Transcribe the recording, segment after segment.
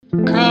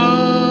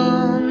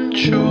Come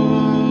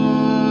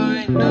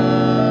join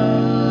us.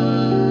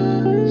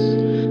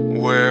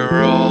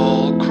 We're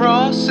all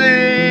crossing.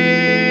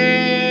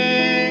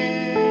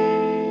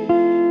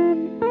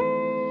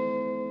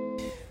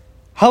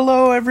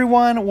 Hello,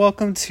 everyone.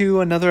 Welcome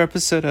to another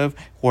episode of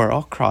We're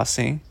All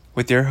Crossing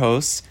with your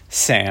hosts,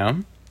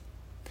 Sam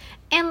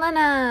and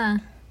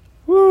Lena.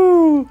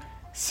 Woo!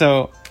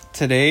 So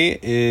today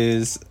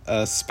is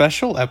a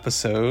special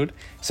episode.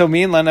 So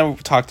me and Lena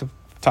talked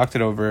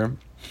it over.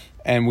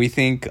 And we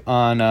think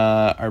on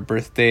our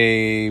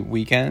birthday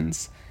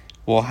weekends,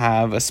 we'll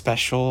have a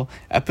special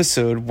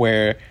episode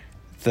where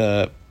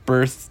the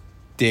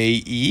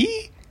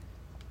birthdayee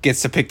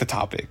gets to pick the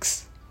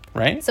topics,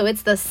 right? So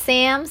it's the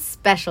Sam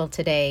special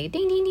today.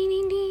 Ding, ding, ding,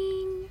 ding,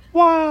 ding.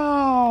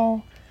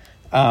 Wow.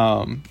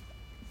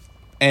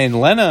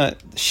 And Lena,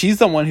 she's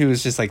the one who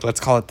was just like,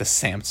 let's call it the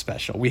Sam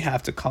special. We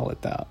have to call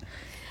it that.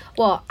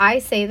 Well, I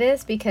say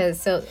this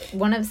because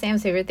one of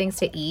Sam's favorite things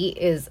to eat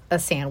is a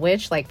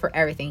sandwich, like for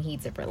everything. He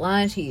eats it for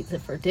lunch, he eats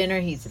it for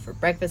dinner, he eats it for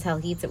breakfast, hell,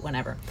 he eats it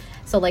whenever.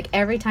 So like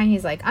every time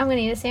he's like, I'm going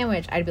to eat a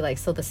sandwich, I'd be like,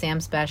 so the Sam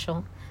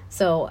special.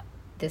 So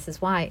this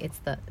is why it's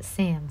the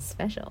Sam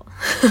special.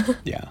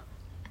 Yeah.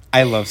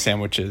 I love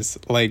sandwiches.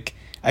 Like,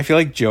 I feel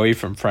like Joey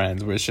from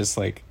Friends, where it's just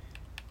like,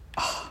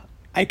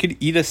 I could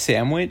eat a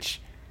sandwich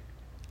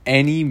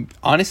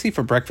honestly,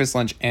 for breakfast,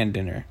 lunch, and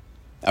dinner.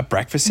 A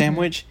breakfast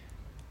sandwich,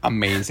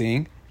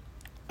 amazing.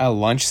 A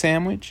lunch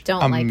sandwich,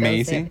 Don't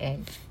amazing. like those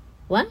egg.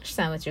 Lunch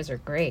sandwiches are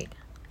great.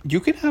 You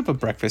can have a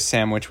breakfast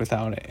sandwich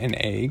without an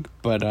egg,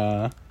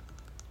 but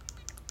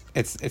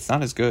it's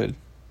not as good.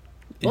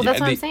 Well,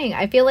 that's what I'm saying.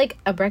 I feel like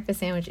a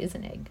breakfast sandwich is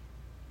an egg,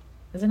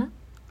 isn't it?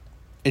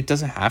 It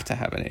doesn't have to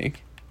have an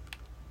egg.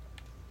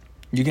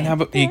 You can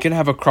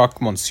have a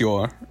croque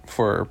monsieur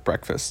for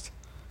breakfast.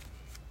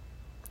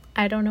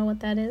 I don't know what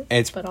that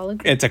is, but I'll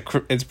agree.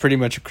 It's pretty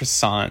much a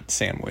croissant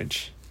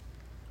sandwich.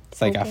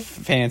 It's like okay. a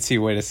fancy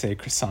way to say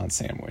croissant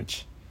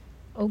sandwich.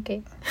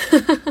 Okay.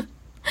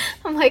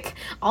 I'm like,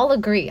 I'll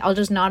agree. I'll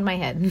just nod my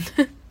head.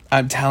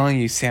 I'm telling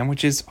you,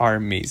 sandwiches are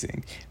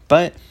amazing.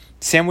 But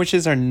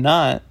sandwiches are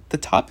not the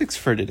topics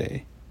for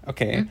today.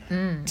 Okay?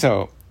 Mm-mm.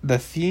 So the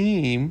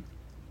theme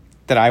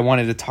that I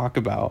wanted to talk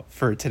about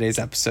for today's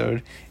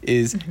episode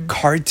is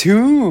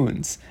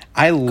cartoons.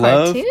 I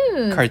love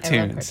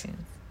cartoons.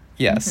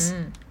 Yes.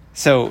 Mm-hmm.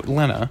 So,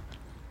 Lena,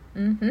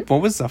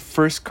 what was the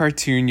first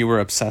cartoon you were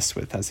obsessed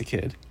with as a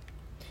kid?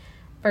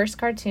 First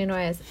cartoon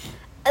was...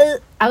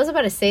 I was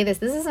about to say this.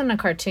 This isn't a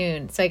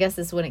cartoon, so I guess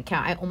this wouldn't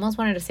count. I almost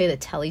wanted to say the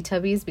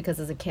Teletubbies because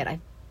as a kid, I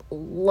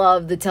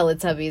loved the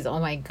Teletubbies. Oh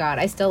my God.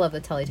 I still love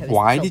the Teletubbies.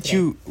 Why did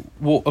you...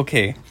 Well,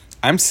 okay.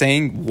 I'm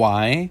saying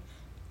why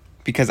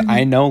because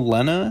I know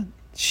Lena,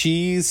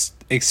 she's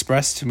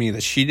expressed to me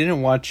that she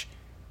didn't watch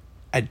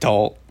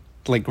adult,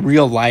 like,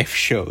 real life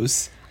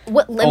shows.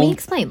 Let me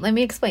explain.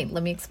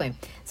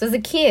 So as a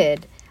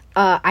kid,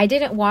 I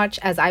didn't watch,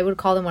 as I would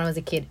call them when I was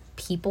a kid,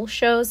 people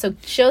shows. So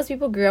shows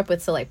people grew up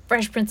with, so like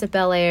Fresh Prince of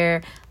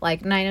Bel-Air,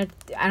 like I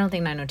don't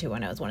think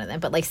 90210 is one of them,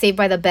 but like Saved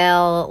by the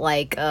Bell,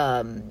 like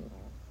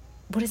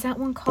what is that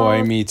one called?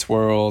 Boy Meets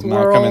World,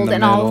 Malcolm in the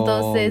Middle. All of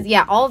those things.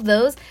 Yeah, all of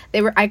those.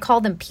 I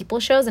called them people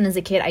shows, and as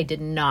a kid, I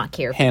did not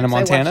care for Hannah them,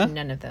 Montana? So I watched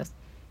none of those.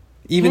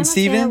 Even Hannah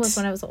Stevens? Montana was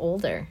when I was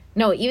older.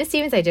 No, Even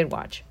Stevens I did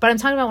watch, but I'm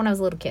talking about when I was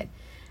a little kid.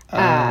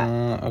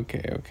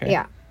 Okay.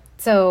 Yeah.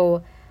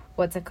 So,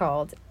 what's it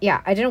called?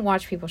 Yeah, I didn't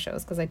watch people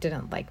shows because I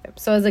didn't like them.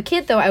 So, as a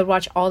kid, though, I would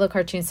watch all the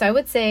cartoons. So, I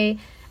would say,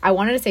 I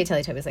wanted to say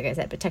Teletubbies, like I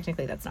said, but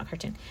technically that's not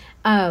cartoon.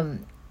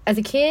 As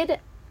a kid,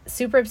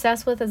 super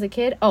obsessed with as a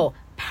kid. Oh,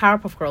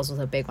 Powerpuff Girls was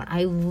a big one.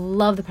 I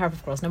love the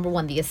Powerpuff Girls. Number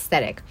one, the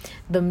aesthetic,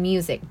 the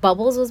music.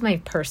 Bubbles was my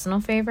personal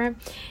favorite,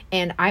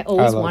 and I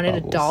always wanted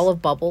Bubbles. a doll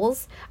of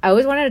Bubbles. I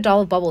always wanted a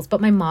doll of Bubbles,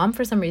 but my mom,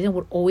 for some reason,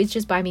 would always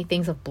just buy me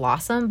things of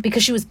Blossom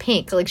because she was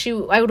pink. Like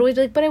I would always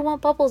be like, but I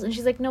want Bubbles, and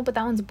she's like, no, but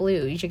that one's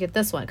blue. You should get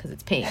this one because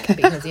it's pink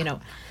because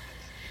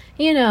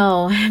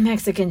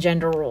Mexican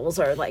gender roles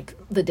are like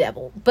the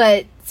devil.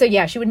 But so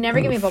yeah, she would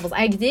never give me Bubbles.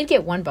 I did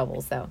get one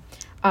Bubbles though.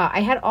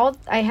 I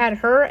had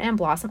her and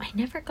Blossom. I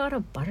never got a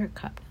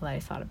Buttercup now that I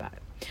thought about it.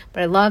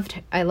 But I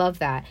loved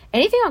that.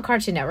 Anything on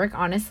Cartoon Network,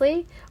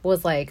 honestly,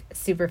 was like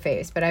super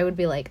famous. But I would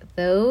be like,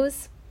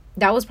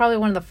 that was probably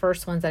one of the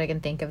first ones that I can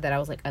think of that I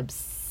was like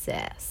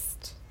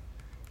obsessed.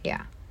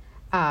 Yeah.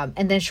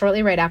 And then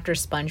shortly right after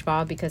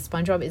SpongeBob, because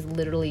SpongeBob is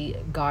literally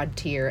God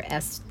tier,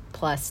 S+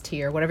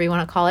 tier, whatever you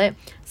want to call it.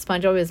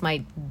 SpongeBob is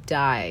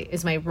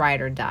my ride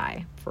or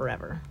die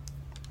forever.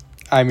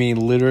 I mean,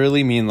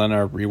 literally, me and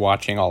Lena are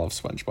rewatching all of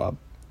SpongeBob.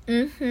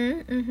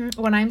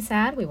 When I'm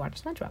sad, we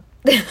watch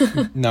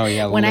SpongeBob. No,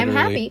 yeah, when literally. I'm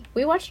happy,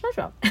 we watch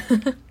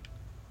SpongeBob.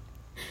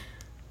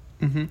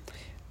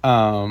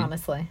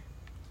 Honestly.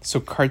 So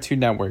Cartoon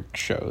Network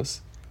shows.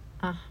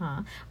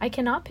 I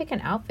cannot pick an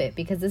outfit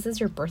because this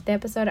is your birthday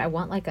episode. I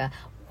want like a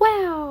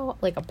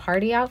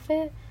party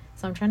outfit.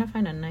 So I'm trying to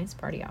find a nice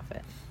party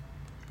outfit.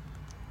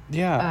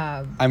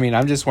 Yeah. I mean,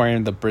 I'm just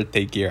wearing the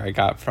birthday gear I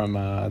got from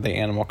the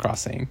Animal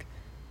Crossing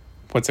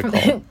what's it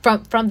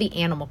called? from the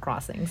Animal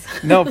Crossings.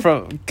 No,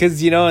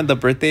 because in the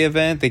birthday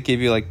event they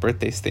give you like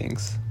birthday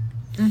stings.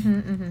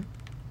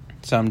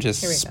 So I'm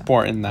just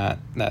sporting that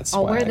swag.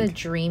 I'll wear the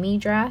dreamy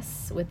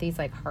dress with these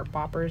like heart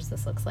boppers.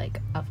 This looks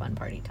like a fun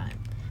party time.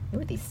 Ooh,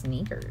 with these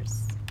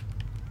sneakers.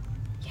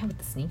 Yeah, with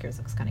the sneakers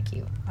looks kind of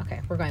cute.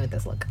 Okay, we're going with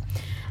this look.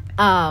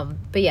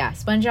 But yeah,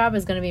 SpongeBob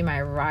is going to be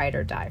my ride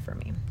or die for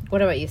me.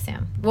 What about you,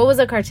 Sam? What was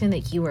a cartoon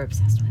that you were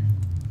obsessed with?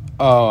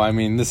 Oh, I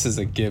mean, this is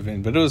a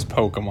given, but it was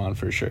Pokemon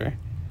for sure.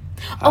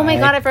 Oh my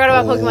god, I forgot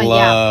about Pokemon.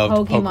 Yeah,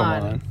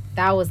 Pokemon.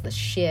 That was the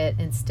shit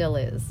and still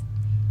is.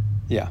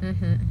 Yeah.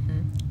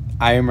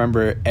 I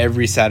remember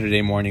every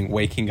Saturday morning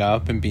waking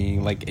up and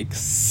being like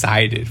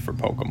excited for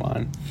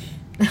Pokemon.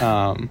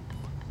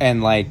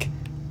 And like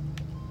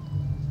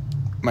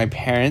my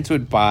parents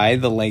would buy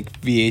the like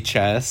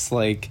VHS,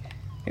 like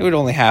it would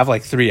only have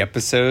like 3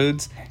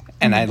 episodes,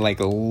 and I like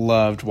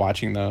loved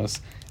watching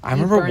those. I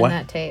remember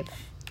that tape.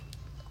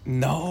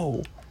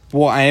 No.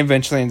 Well, I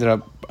eventually ended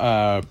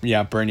up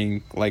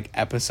burning like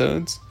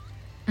episodes.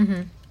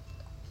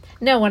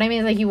 No, what I mean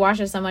is like you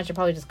watched it so much it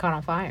probably just caught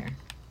on fire.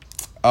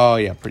 Oh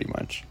yeah, pretty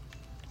much.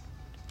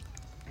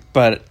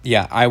 But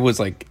yeah, I was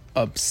like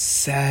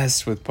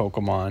obsessed with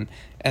Pokemon,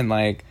 and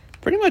like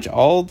pretty much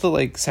all the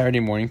like Saturday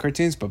morning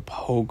cartoons, but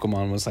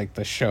Pokemon was like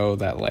the show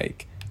that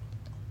like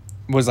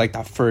was like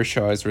the first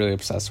show I was really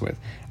obsessed with.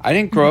 I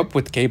didn't grow up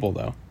with cable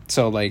though.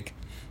 So like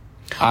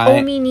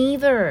me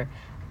neither.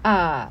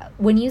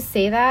 When you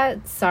say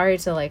that, sorry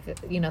to like,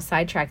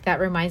 sidetrack, that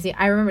reminds me,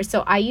 I remember,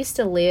 so I used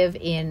to live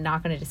in,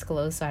 not going to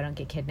disclose so I don't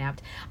get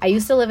kidnapped. I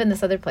used to live in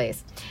this other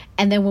place.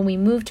 And then when we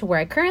moved to where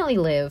I currently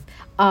live,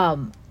 I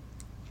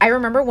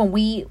remember when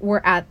we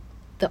were at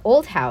the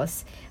old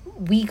house,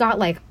 we got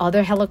like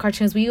other hella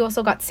cartoons. We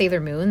also got Sailor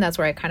Moon. That's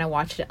where I kind of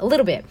watched it a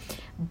little bit.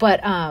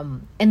 But,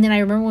 and then I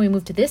remember when we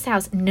moved to this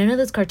house, none of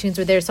those cartoons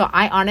were there. So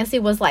I honestly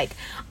was like,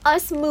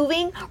 us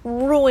moving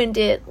ruined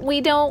it. We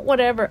don't,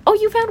 whatever. Oh,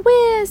 you found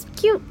Wisp.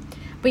 Cute.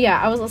 But yeah,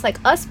 I was just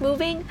like, us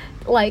moving,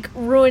 like,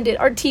 ruined it.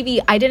 Our TV,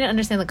 I didn't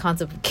understand the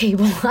concept of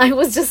cable. I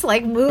was just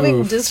like,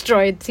 moving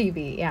destroyed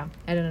TV. Yeah,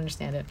 I didn't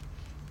understand it.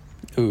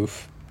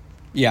 Oof.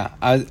 Yeah,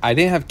 I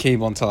didn't have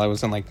cable until I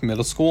was in like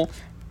middle school,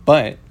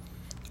 but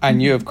I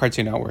knew of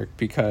Cartoon Network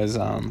because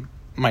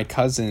my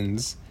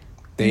cousins,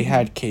 they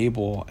had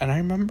cable, and I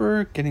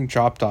remember getting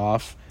dropped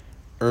off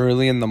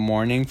early in the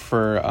morning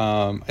for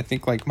I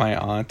think like my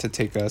aunt to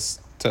take us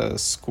to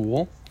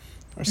school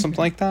or something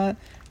like that.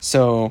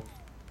 So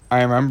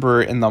I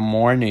remember in the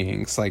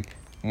mornings like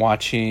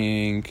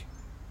watching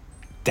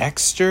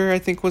Dexter, I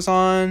think was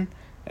on,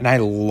 and I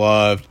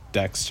loved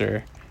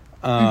Dexter.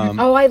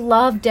 Oh, I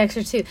love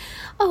Dexter too.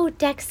 Oh,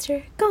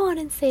 Dexter, go on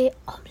and say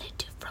omelette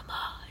du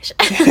fromage.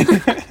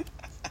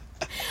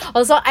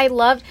 Also, I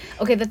loved,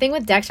 the thing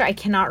with Dexter, I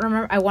cannot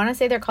remember, I want to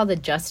say they're called the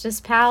Justice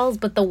Pals,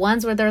 but the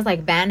ones where there's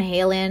like Van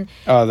Halen.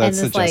 Oh,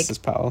 that's the Justice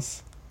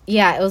Pals.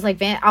 Yeah, it was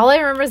like all I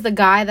remember is the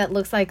guy that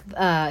looks like,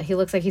 he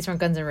looks like he's from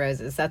Guns N'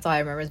 Roses. That's all I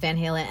remember is Van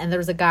Halen. And there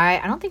was a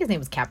guy, I don't think his name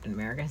was Captain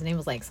America. His name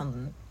was like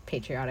something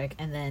patriotic.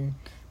 And then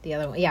the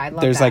other one, I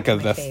love there's that.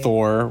 There's like the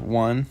Thor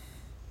one.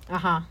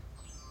 Uh-huh.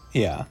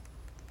 Yeah.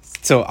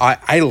 So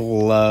I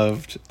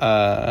loved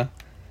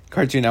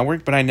Cartoon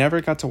Network, but I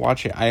never got to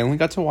watch it. I only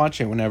got to watch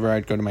it whenever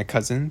I'd go to my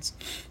cousins.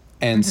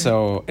 And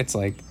so it's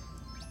like,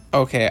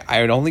 okay,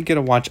 I would only get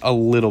to watch a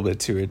little bit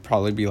too. It'd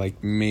probably be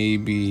like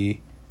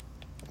maybe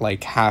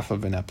like half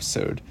of an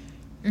episode.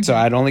 So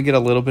I'd only get a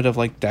little bit of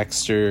like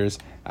Dexter's.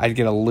 I'd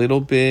get a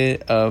little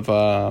bit of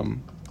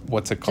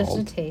what's it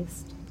called? Just a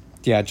taste.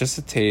 Yeah, just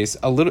a taste.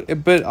 A little,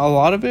 but a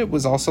lot of it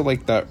was also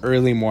like the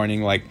early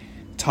morning, like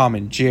Tom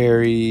and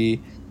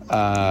Jerry.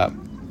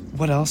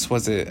 What else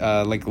was it?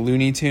 Like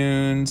Looney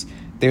Tunes.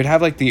 They would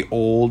have like the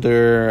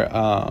older.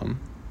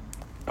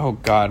 Oh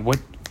God,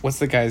 what's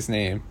the guy's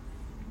name?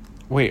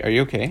 Wait, are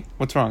you okay?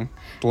 What's wrong?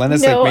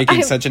 Lena's like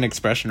making such an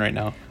expression right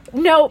now.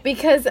 No,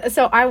 because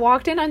so I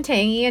walked in on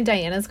Tangy and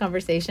Diana's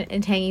conversation,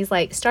 and Tangy's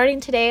like, starting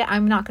today,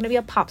 I'm not going to be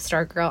a pop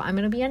star girl. I'm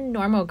going to be a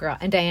normal girl.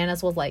 And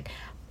Diana's was like,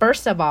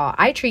 first of all,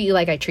 I treat you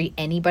like I treat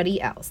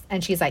anybody else.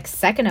 And she's like,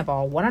 second of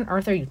all, what on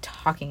earth are you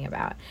talking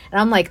about? And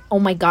I'm like, oh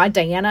my God,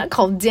 Diana,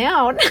 calm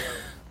down.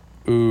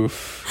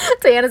 Oof.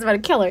 Diana's about to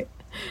kill her.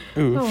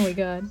 Oof. Oh my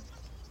God.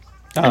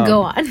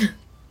 Go on.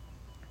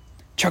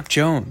 Chuck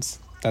Jones.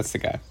 That's the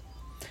guy.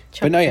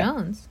 Chuck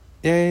Jones?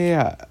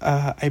 Yeah.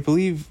 I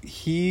believe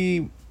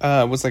he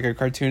was like a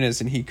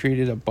cartoonist, and he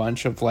created a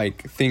bunch of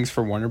like things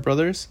for Warner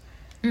Brothers.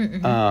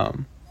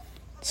 So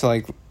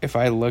like if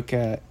I look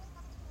at,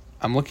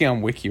 I'm looking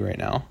on Wiki right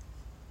now.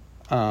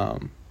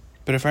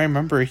 But if I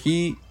remember,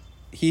 he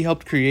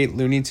helped create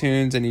Looney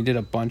Tunes, and he did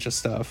a bunch of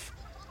stuff.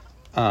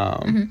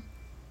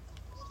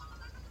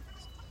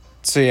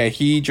 So yeah,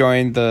 he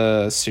joined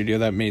the studio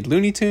that made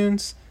Looney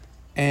Tunes,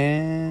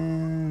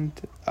 and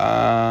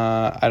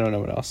I don't know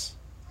what else,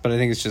 but I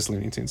think it's just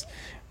Looney Tunes.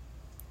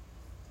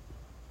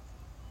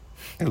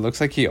 It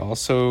looks like he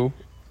also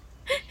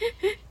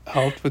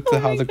helped with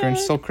How the Grinch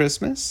Stole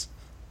Christmas.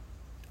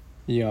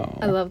 Yo,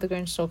 I love The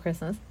Grinch Stole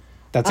Christmas.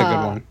 That's a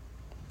good one.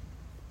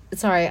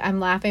 sorry, I'm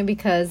laughing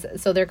because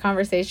so their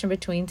conversation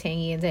between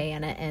Tangy and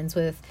Diana ends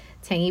with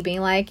Tangy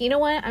being like, you know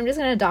what, I'm just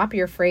gonna adopt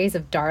your phrase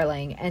of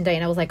darling, and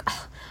Diana was like,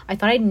 ugh, I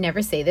thought I'd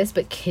never say this,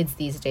 but kids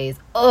these days,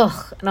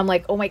 ugh, and I'm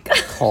like, oh my god.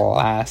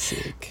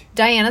 Classic.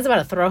 Diana's about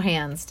to throw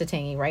hands to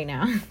Tangy right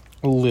now.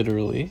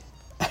 Literally.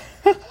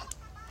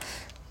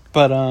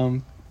 But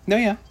no,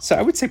 yeah. So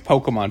I would say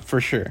Pokemon for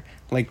sure.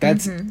 Like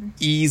that's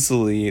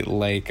easily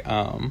like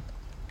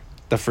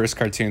the first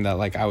cartoon that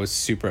like I was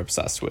super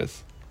obsessed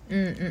with.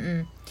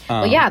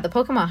 Well, yeah, the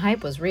Pokemon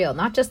hype was real.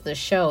 Not just the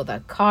show,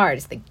 the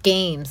cards, the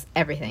games,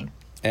 everything.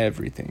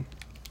 Everything.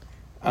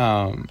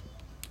 But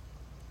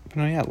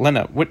no, yeah,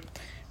 Lena, what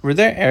were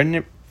there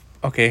any?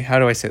 Okay, how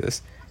do I say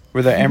this?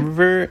 Were there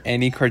ever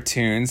any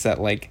cartoons that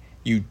like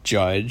you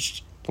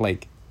judged,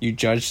 like you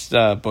judged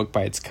the book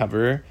by its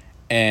cover,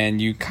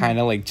 and you kind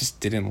of like just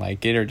didn't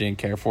like it or didn't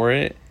care for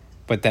it,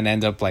 but then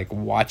end up like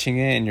watching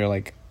it and you're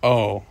like,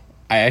 oh,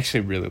 I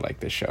actually really like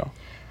this show.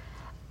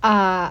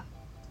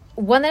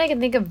 One that I can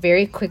think of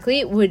very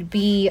quickly would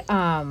be Ed,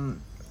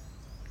 and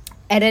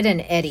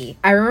Eddie.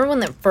 I remember when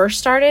that first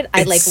started,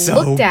 I like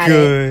looked at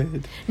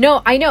it.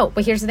 No, I know,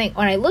 but here's the thing.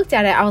 When I looked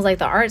at it, I was like,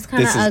 the art's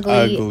kind of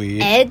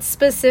ugly. Ed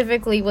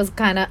specifically was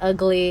kind of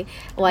ugly.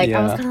 Like,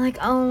 I was kind of like,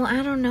 oh,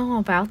 I don't know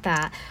about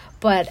that.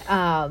 But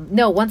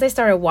no, once I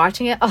started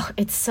watching it, oh,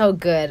 it's so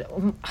good.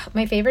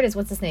 My favorite is,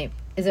 what's his name?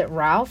 Is it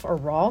Ralph or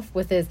Rolf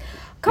with his,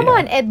 come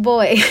on, Ed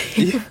boy.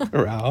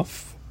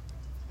 Ralph.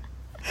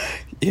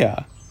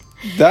 Yeah.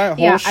 That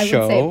whole show.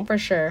 I would say for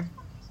sure.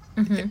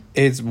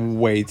 It's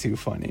way too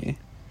funny.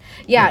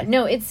 Yeah,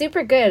 no, it's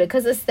super good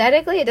because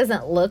aesthetically it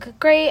doesn't look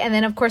great. And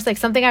then, of course, like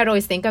something I would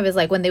always think of is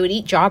like when they would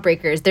eat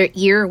Jawbreakers, their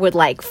ear would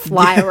like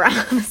fly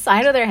around the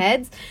side of their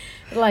heads.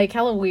 Like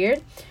hella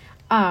weird.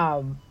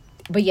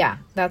 But yeah,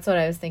 that's what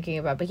I was thinking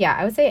about. But yeah,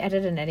 I would say Ed,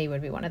 and Eddie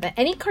would be one of them.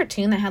 Any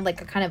cartoon that had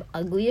like a kind of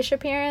uglyish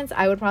appearance,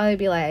 I would probably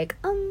be like,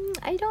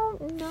 I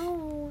don't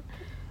know.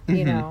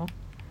 You know?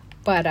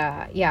 But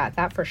yeah,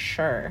 that for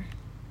sure.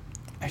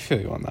 I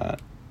feel you on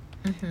that.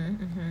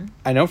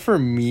 I know for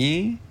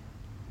me,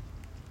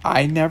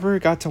 I never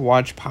got to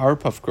watch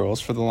Powerpuff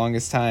Girls for the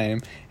longest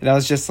time. And I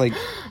was just like...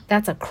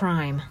 That's a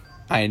crime.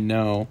 I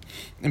know.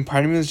 And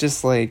part of me was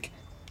just like,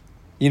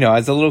 you know,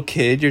 as a little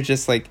kid, you're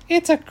just like,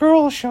 it's a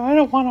girl show. I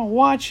don't want to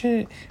watch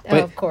it.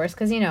 But, of course,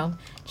 because, you know,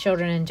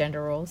 children and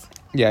gender roles.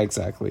 Yeah,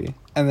 exactly.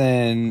 And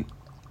then,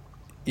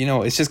 you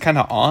know, it's just kind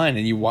of on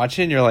and you watch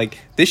it and you're like,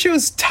 this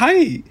show's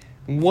tight.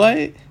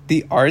 What?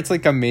 The art's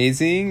like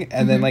amazing.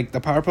 And then like the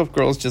Powerpuff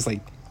Girls just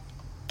like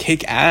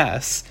kick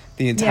ass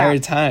the entire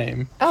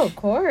time. Oh, of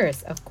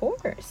course. Of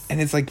course. And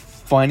it's like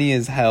funny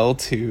as hell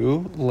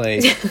too.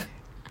 Like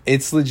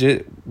it's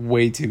legit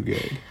way too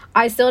good.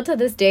 I still to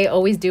this day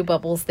always do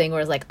Bubbles thing where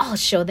it's like, I'll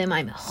show them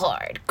I'm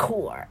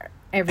hardcore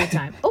every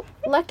time. Oh,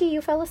 lucky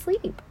you fell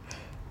asleep.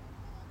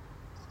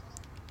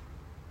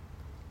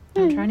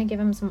 I'm trying to give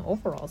him some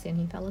overalls and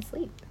he fell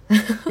asleep.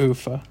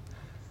 Oofa.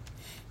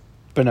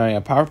 But no,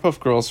 yeah, Powerpuff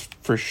Girls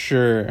for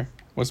sure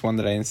was one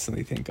that I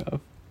instantly think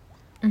of.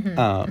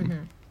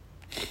 And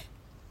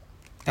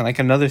like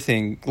another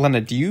thing,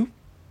 Lena, do you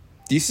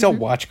still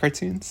watch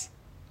cartoons?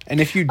 And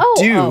if you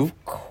do,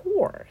 of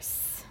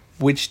course.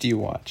 Which do you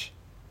watch?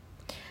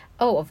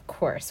 Oh, of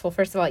course. Well,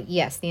 first of all,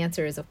 yes, the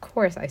answer is of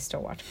course I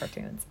still watch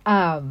cartoons.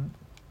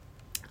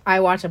 I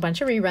watch a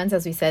bunch of reruns,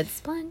 as we said,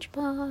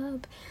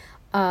 SpongeBob.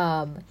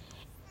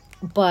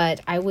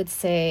 But I would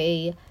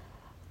say,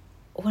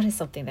 what is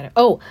something that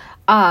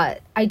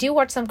I do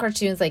watch some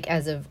cartoons, like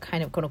as of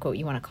kind of quote unquote,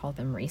 you want to call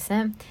them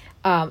recent.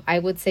 I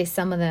would say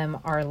some of them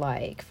are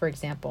like, for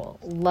example,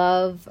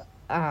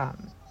 a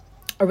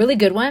really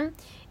good one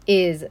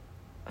is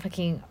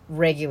fucking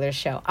Regular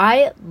Show.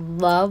 I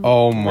love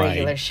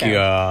Regular Show. Oh my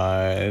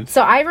god.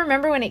 So I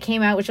remember when it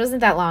came out, which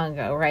wasn't that long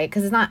ago, right?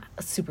 Because it's not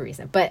super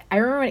recent, but I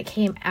remember when it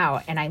came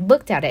out and I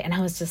looked at it and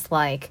I was just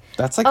like,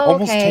 that's like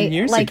almost 10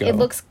 years like, ago. It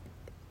looks,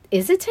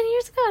 is it 10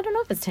 years ago? I don't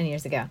know if it's 10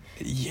 years ago.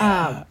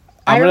 Yeah.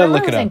 I remember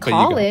I was in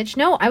college.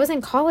 No, I was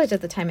in college at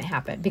the time it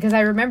happened because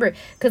I remember,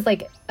 because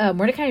like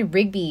Mordecai and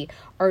Rigby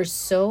are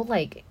so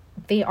like,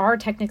 they are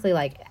technically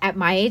like at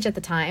my age at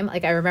the time.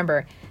 Like I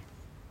remember,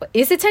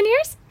 is it 10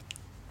 years?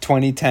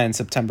 2010,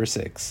 September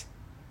 6th.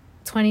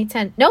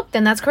 2010. Nope,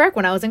 then that's correct.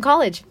 When I was in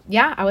college.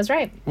 Yeah, I was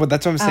right. Well,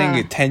 that's what I'm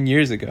saying. 10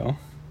 years ago.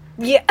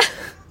 Yeah.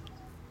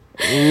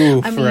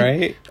 Oof,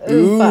 right?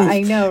 Oof,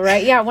 I know,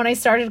 right? Yeah, when I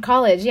started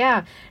college.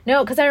 Yeah.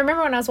 No, because I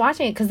remember when I was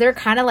watching it, because they're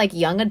kind of like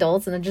young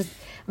adults, and then just,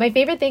 my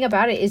favorite thing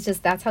about it is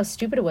just that's how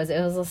stupid it was.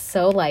 It was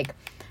so like,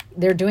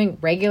 they're doing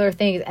regular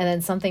things, and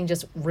then something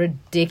just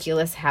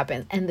ridiculous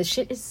happens. And the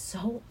shit is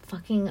so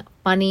fucking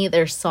funny.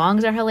 Their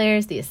songs are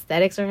hilarious. The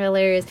aesthetics are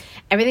hilarious.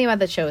 Everything about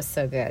the show is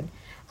so good.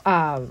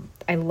 I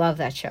love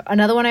that show.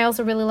 Another one I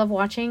also really love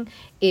watching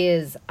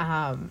is,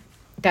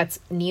 that's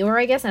newer,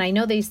 I guess, and I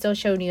know they still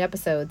show new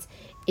episodes,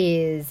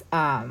 is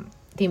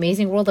The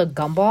Amazing World of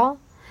Gumball.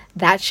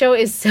 That show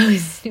is so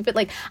stupid.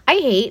 Like, I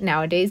hate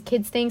nowadays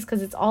kids things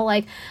because it's all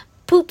like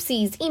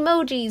poopsies,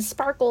 emojis,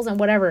 sparkles, and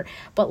whatever.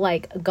 But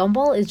like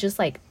Gumball is just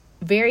like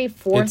very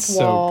fourth It's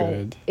so wall.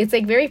 good. It's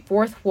like very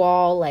fourth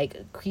wall,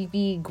 like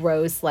creepy,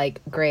 gross, like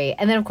gray.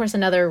 And then of course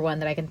another one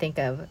that I can think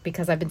of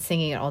because I've been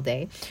singing it all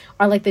day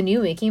are like the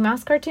new Mickey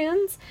Mouse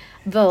cartoons.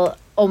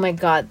 Oh my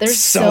god, they're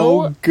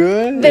so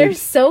good. they're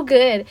so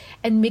good.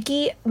 And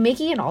Mickey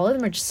and all of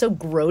them are just so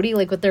grody,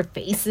 like with their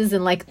faces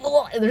and like,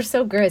 ugh, they're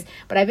so gross.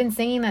 But I've been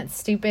singing that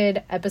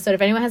stupid episode.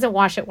 If anyone hasn't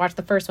watched it, watch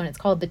the first one. It's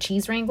called The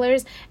Cheese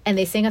Wranglers, and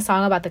they sing a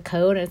song about the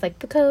code, and it's like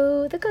the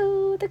code, the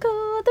code, the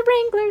code, the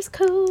Wranglers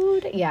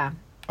code. Yeah.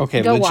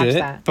 Okay, Go watch legit.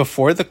 that.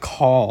 Before the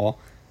call,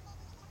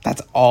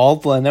 that's all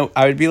Lena.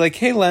 I would be like,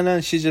 "Hey, Lena,"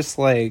 and she's just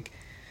like,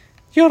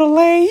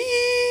 "Yodelay,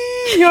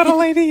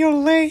 yodelay,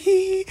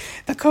 yodelay,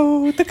 the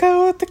code, the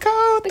code, the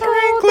code, the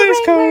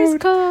Wranglers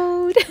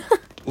code."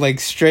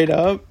 Like straight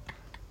up,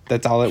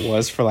 that's all it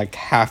was for like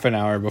half an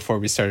hour before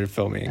we started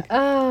filming.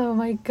 Oh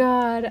my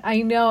god,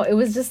 I know, it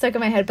was just stuck in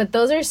my head. But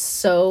those are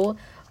so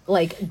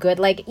like good.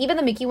 Like even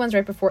the Mickey ones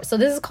right before. So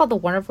this is called The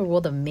Wonderful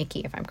World of Mickey,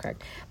 if I'm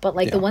correct. But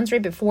like the ones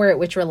right before it,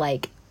 which were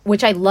like,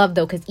 which I love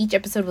though, because each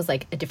episode was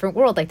like a different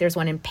world. Like there's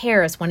one in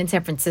Paris, one in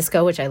San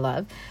Francisco, which I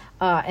love,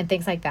 and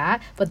things like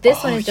that. But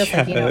this one is just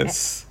like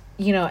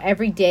you know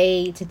every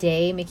day to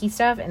day Mickey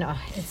stuff, and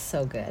it's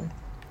so good.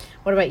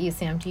 What about you,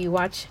 Sam? Do you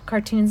watch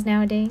cartoons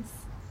nowadays?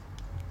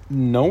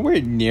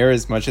 Nowhere near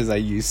as much as I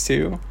used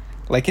to.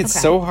 Like it's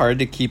so hard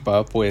to keep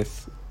up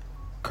with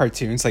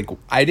cartoons. Like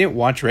I didn't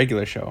watch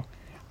Regular Show.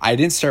 I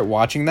didn't start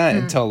watching that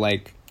until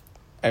like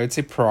I would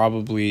say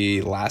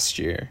probably last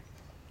year.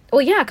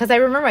 Well, yeah, because I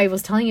remember I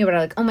was telling you about it,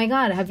 like, oh my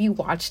god, have you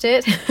watched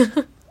it?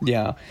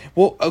 Yeah.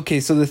 Well,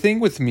 okay, so the thing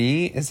with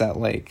me is that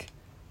like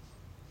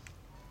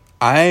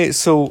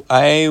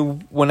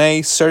when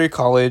I started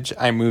college,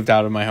 I moved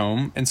out of my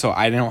home, and so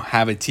I don't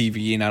have a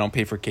TV and I don't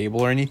pay for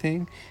cable or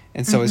anything.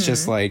 And so it's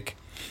just like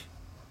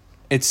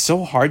it's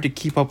so hard to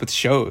keep up with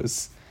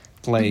shows.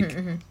 Like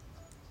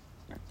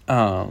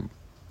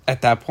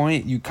at that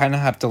point you kind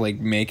of have to like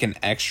make an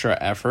extra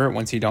effort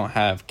once you don't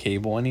have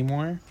cable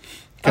anymore.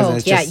 Oh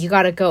yeah, you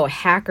gotta go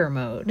hacker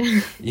mode.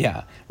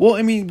 Yeah. Well,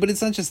 I mean, but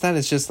it's not just that.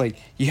 It's just like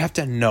you have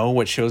to know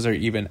what shows are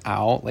even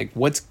out, like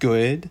what's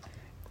good,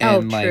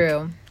 and true.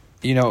 like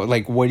you know,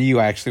 like what do you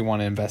actually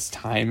want to invest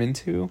time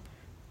into?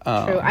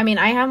 True. I mean,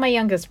 I have my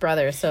youngest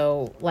brother,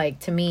 so like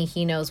to me,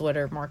 he knows what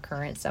are more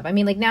current stuff. I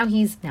mean, like now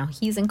he's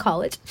in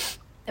college,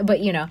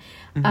 but you know,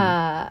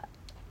 but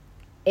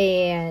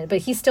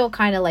he's still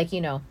kind of like,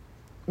 you know,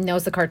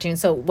 knows the cartoon.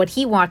 So what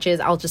he watches,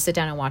 I'll just sit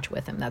down and watch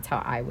with him. That's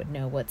how I would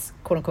know what's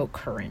quote unquote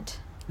current.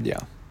 Yeah.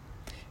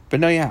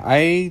 But no, yeah,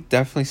 I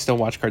definitely still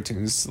watch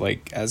cartoons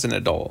like as an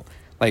adult.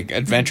 Like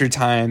Adventure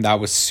Time, that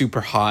was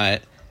super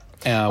hot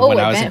when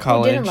I was in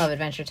college. Who didn't love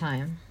Adventure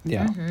Time?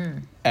 Yeah.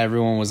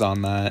 Everyone was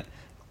on that.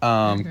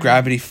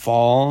 Gravity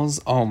Falls.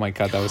 Oh my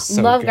god, that was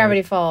so Love good.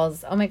 Gravity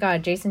Falls. Oh my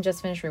god, Jason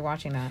just finished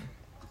rewatching that.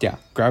 Yeah,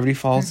 Gravity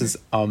Falls is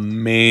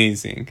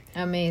amazing.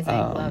 Amazing.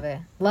 Love it.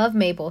 Love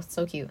Mabel.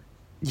 So cute.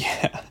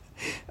 Yeah.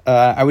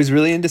 I was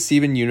really into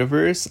Steven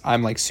Universe.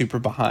 I'm like super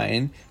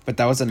behind, but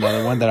that was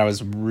another one that I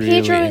was really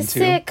Pedro into. is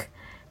sick.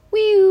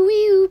 Wee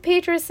wee.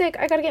 Pedro is sick.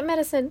 I gotta get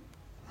medicine.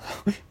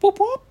 Whoop,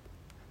 whoop.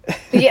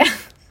 Yeah.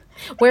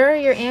 Where are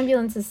your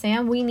ambulances,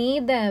 Sam? We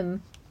need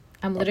them.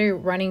 I'm literally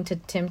running to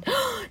Tim.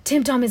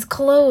 Tim Tom is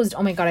closed.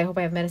 Oh my god, I hope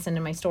I have medicine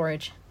in my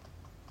storage.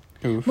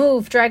 Oof.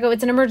 Move, Drago.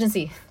 It's an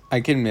emergency.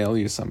 I can mail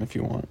you some if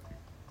you want.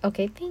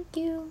 Okay, thank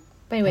you.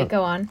 But anyway,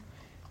 go on.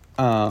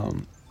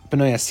 But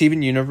no, yeah,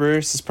 Steven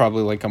Universe is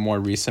probably like a more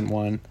recent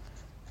one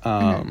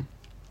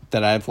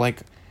that I've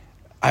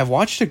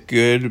watched a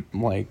good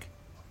like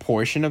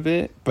portion of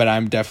it, but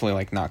I'm definitely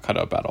like not caught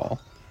up at all.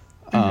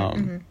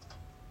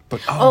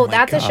 But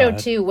that's a show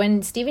too.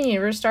 When Steven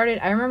Universe started,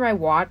 I remember I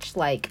watched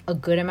like a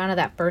good amount of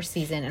that first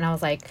season, and I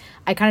was like,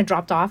 I kind of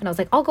dropped off, and I was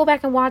like, I'll go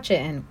back and watch it,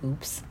 and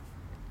oops.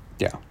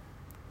 Yeah,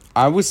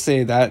 I would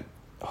say that.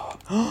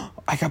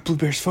 I got Blue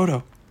Bear's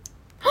photo.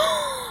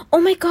 Oh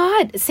my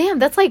god, Sam,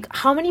 that's like,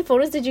 how many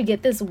photos did you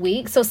get this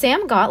week? So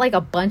Sam got like a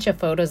bunch of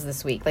photos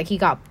this week. Like he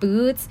got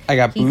Boots. I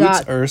got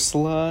Boots,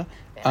 Ursula.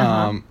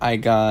 I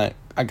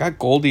got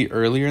Goldie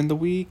earlier in the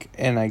week,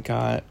 and I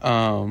got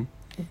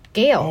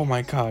Gail. Oh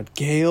my god,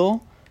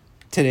 Gail.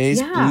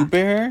 Today's Blue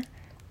Bear.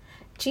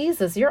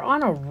 Jesus, you're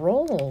on a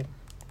roll.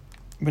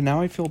 But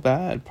now I feel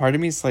bad. Part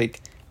of me is like,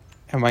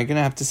 am I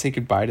gonna have to say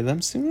goodbye to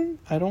them soon?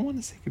 I don't want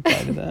to say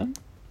goodbye to them.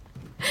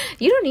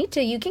 You don't need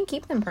to. You can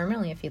keep them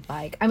permanently if you'd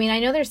like. I mean, I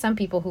know there's some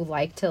people who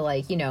like to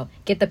like, you know,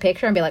 get the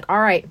picture and be like, all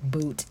right,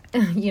 boot,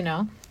 you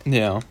know?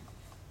 Yeah.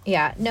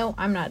 Yeah. No,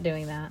 I'm not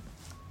doing that.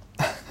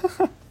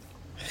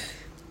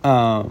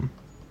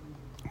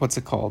 What's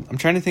it called? I'm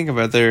trying to think of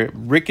other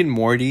Rick and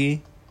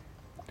Morty.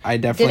 I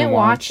definitely didn't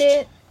watch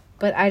it,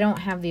 but I don't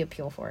have the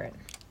appeal for it.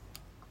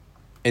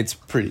 It's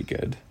pretty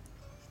good.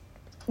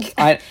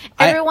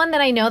 Everyone that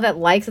I know that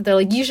likes it, they're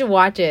like, you should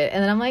watch it.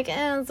 And then I'm like,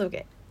 it's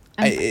okay.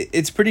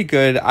 It's pretty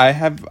good. I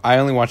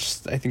only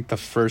watched, I think, the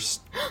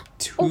first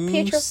two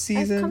Pedro,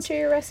 seasons. I've come to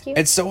your rescue.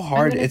 It's so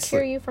hard. I'm gonna it's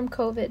cure you from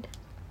COVID.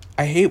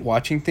 I hate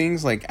watching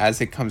things like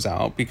as it comes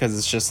out because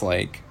it's just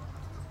like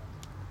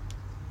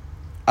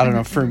I don't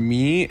know. For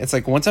me, it's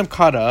like once I'm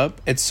caught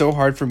up, it's so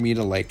hard for me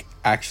to like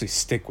actually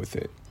stick with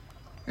it.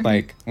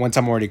 Like once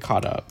I'm already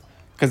caught up,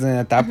 because then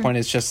at that point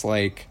it's just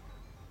like,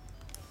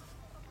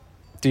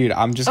 dude,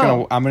 I'm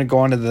gonna go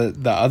on to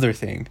the other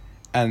thing,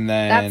 and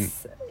then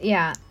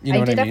yeah, you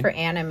know I do that mean? for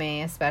anime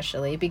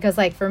especially because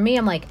like for me,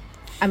 I'm like,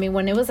 I mean,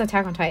 when it was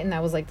Attack on Titan,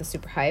 that was like the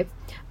super hype.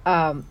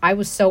 I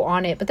was so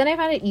on it, but then I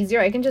found it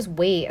easier. I can just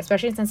wait,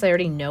 especially since I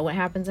already know what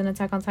happens in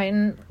Attack on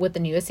Titan with the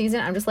newest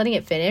season. I'm just letting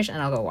it finish,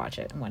 and I'll go watch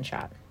it in one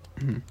shot.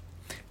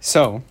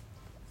 So,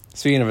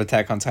 speaking of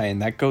Attack on Titan,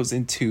 that goes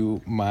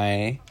into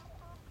my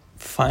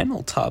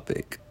final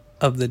topic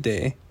of the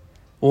day.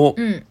 Well,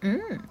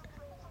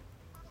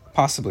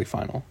 possibly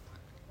final.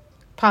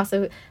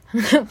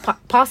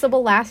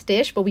 Possible last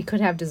dish, but we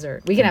could have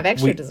dessert. We can have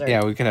extra dessert.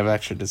 Yeah, we could have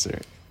extra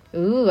dessert.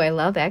 Ooh, I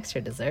love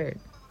extra dessert.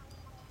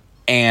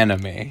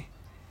 Anime.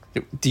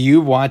 Do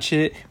you watch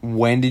it?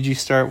 When did you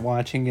start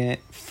watching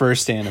it?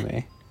 First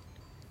anime.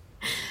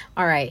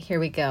 All right, here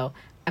we go.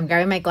 I'm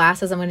grabbing my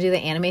glasses. I'm going to do the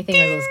anime thing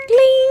where it goes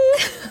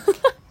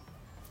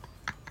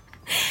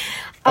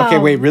gling. Okay,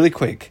 wait, really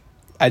quick.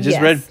 I just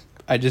yes.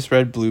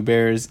 read Blue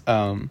Bear's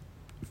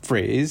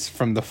phrase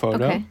from the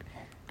photo.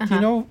 Okay.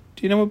 Do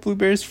you know what Blue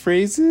Bear's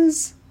phrase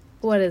is?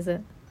 What is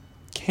it?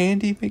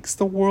 Candy makes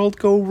the world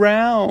go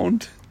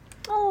round.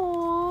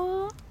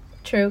 Aww.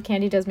 True,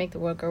 candy does make the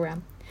world go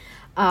round.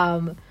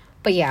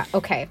 But yeah,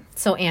 okay.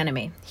 So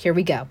anime. Here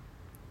we go.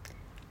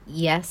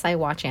 Yes, I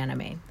watch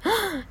anime.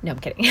 No, I'm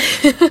kidding.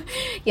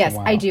 Yes,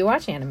 Wow. I do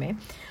watch anime.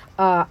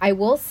 I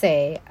will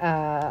say,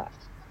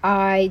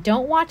 I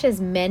don't watch as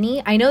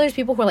many. I know there's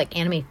people who are like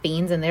anime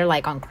fiends and they're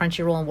like on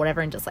Crunchyroll and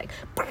whatever and just like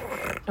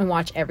and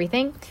watch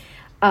everything.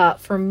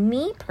 For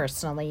me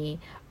personally,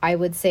 I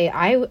would say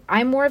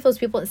I'm more of those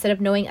people. Instead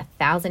of knowing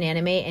 1,000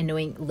 anime and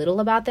knowing little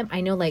about them,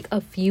 I know like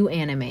a few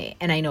anime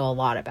and I know a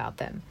lot about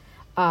them.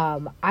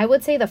 I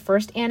would say the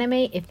first anime,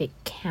 if it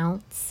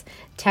counts,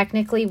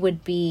 technically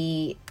would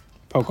be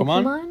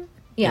Pokemon?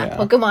 Yeah,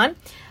 Pokemon.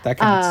 That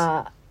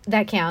counts.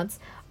 That counts.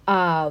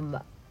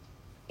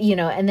 You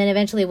know, and then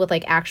eventually with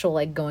like actual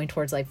like going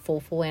towards like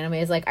full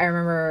animes, like I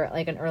remember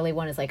like an early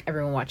one is like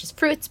everyone watches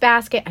Fruits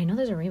Basket. I know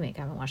there's a remake.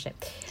 I haven't watched it.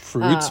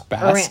 Fruits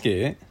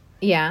Basket?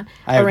 Yeah.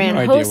 I have Iran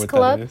no idea Host what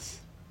Club. that is.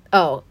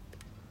 Oh,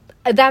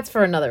 that's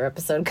for another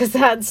episode because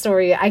that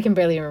story, I can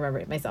barely remember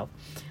it myself.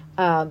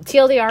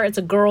 TLDR, it's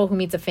a girl who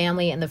meets a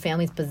family and the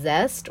family's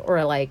possessed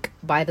or like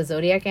by the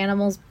zodiac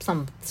animals,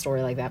 some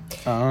story like that.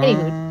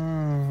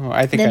 Anywho,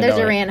 I think then I there's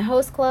know Iran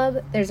Host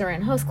Club. There's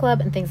Iran Host Club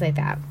and things like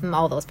that. And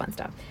all those fun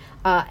stuff.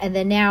 And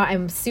then now I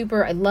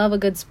love a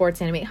good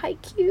sports anime,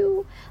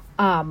 Haikyuu.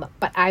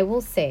 But I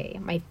will say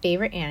my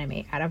favorite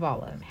anime out of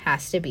all of them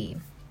has to be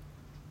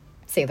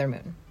Sailor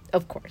Moon,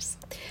 of course.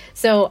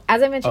 So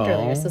as I mentioned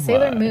earlier,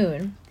 Sailor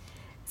Moon,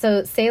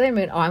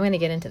 oh, I'm going to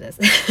get into this.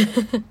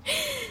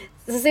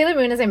 So Sailor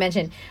Moon, as I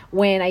mentioned,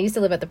 when I used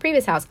to live at the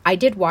previous house, I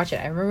did watch it.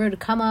 I remember it would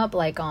come up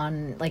like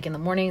in the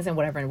mornings and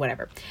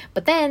whatever.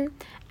 But then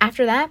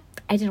after that,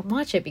 I didn't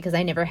watch it because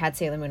I never had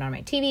Sailor Moon on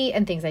my TV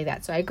and things like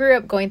that. So I grew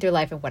up going through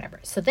life and whatever.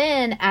 So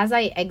then as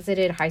I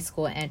exited high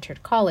school and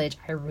entered college,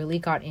 I really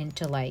got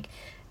into like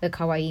the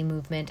kawaii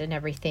movement and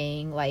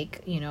everything,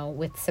 like, you know,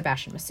 with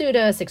Sebastian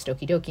Masuda, Six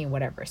Doki Doki and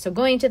whatever. So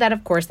going to that,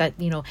 of course, that,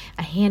 you know,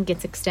 a hand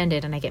gets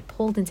extended and I get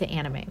pulled into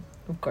anime,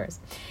 of course.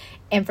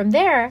 And from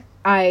there,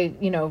 I,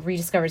 you know,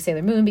 rediscovered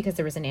Sailor Moon because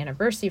there was an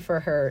anniversary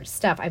for her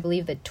stuff. I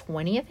believe the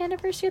 20th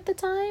anniversary at the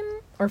time,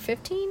 or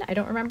 15, I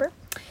don't remember.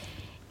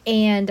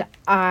 And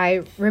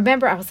I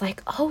remember I was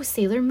like, oh,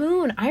 Sailor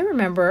Moon. I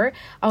remember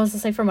I was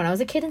just like from when I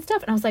was a kid and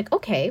stuff. And I was like,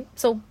 okay,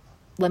 so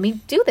let me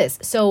do this.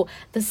 So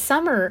the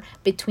summer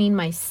between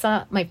my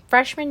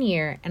freshman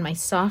year and my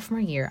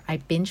sophomore year, I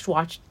binge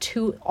watched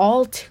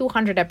all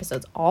 200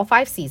 episodes, all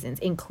 5 seasons,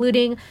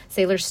 including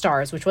Sailor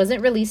Stars, which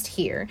wasn't released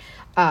here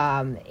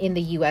in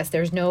the US.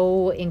 There's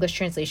no English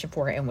translation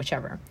for it and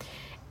whichever.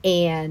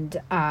 And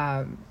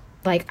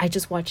like I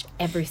just watched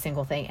every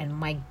single thing and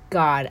my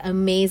God,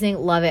 amazing,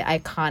 love it,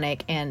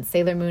 iconic. And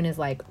Sailor Moon is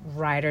like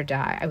ride or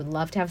die. I would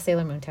love to have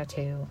Sailor Moon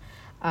tattoo.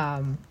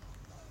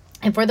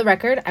 And for the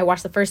record, I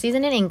watched the first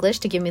season in English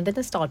to give me the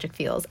nostalgic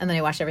feels, and then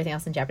I watched everything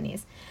else in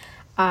Japanese.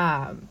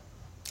 And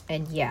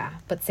yeah,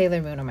 but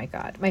Sailor Moon, oh my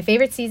God. My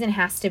favorite season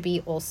has to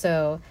be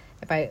also,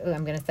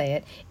 I'm going to say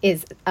it,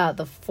 is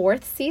the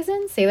 4th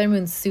season, Sailor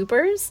Moon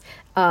Supers.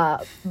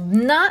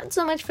 Not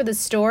so much for the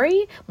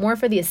story, more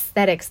for the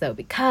aesthetics though,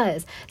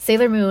 because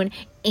Sailor Moon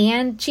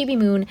and Chibi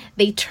Moon,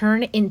 they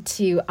turn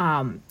into,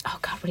 oh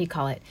God, what do you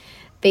call it?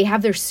 They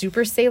have their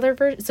Super Sailor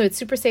version. So it's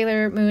Super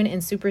Sailor Moon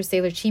and Super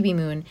Sailor Chibi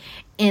Moon.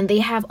 And they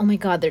have, oh my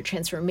God, their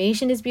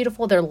transformation is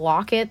beautiful. Their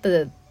locket,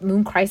 the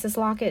Moon Crisis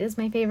locket is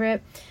my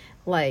favorite.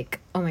 Like,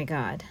 oh my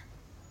God.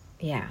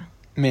 Yeah.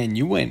 Man,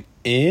 you went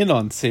in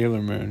on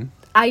Sailor Moon.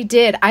 I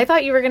did. I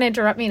thought you were going to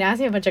interrupt me and ask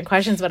me a bunch of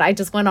questions, but I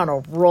just went on a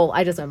roll.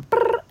 I just went.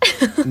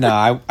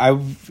 No, I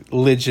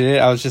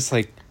legit, I was just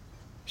like,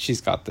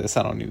 she's got this.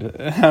 I don't need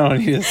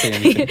to say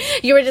anything.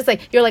 You're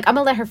like, I'm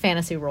going to let her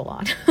fantasy roll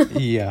on.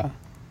 Yeah.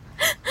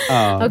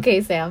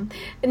 Okay, Sam.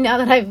 Now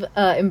that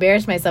I've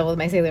embarrassed myself with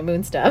my Sailor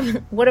Moon stuff,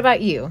 what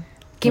about you?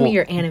 Give me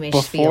your anime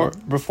spiel.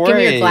 Give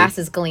me your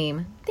glasses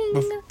gleam.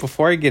 Ding.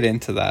 Before I get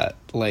into that,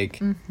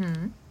 like,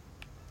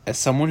 as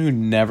someone who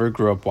never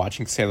grew up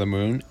watching Sailor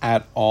Moon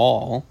at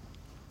all,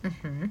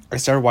 I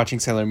started watching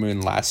Sailor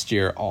Moon last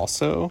year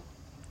also.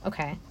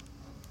 Okay.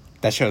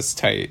 That show's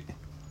tight.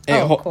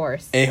 Of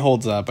course. It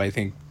holds up, I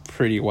think,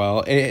 pretty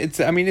well. It's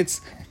kind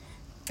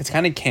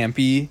of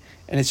campy,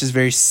 and it's just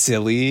very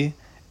silly,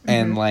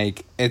 and,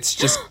 like, it's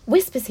just...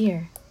 Wisp is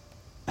here.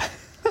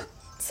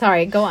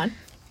 Sorry, go on.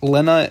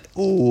 Lena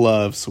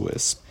loves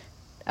Wisp.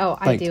 Oh,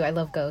 I do. I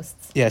love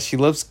ghosts. Yeah, she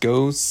loves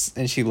ghosts,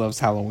 and she loves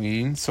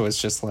Halloween, so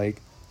it's just,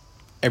 like,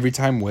 every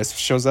time Wisp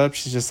shows up,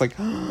 she's just like...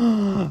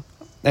 and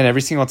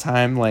every single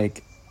time,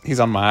 like, he's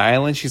on my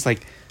island, she's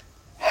like,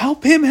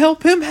 help him,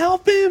 help him,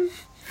 help him!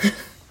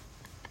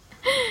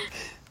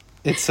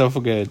 It's so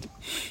good.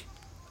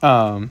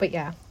 But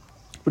yeah.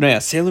 But yeah,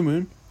 Sailor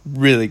Moon,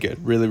 really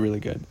good. Really, really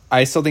good.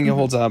 I still think it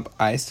holds up.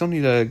 I still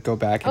need to go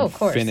back and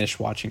finish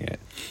watching it.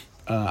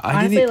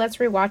 Honestly, let's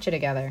rewatch it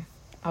together.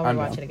 I'll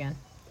rewatch it again.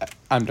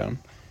 I'm done.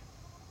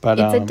 But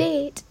it's a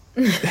date.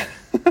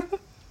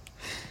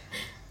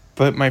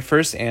 But my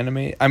first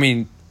anime, I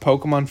mean,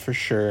 Pokemon for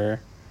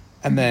sure.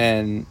 And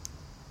then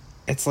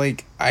it's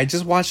like, I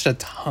just watched a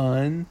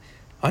ton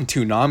on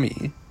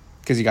Toonami.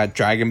 Because you got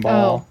Dragon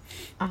Ball.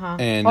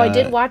 And, I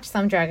did watch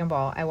some Dragon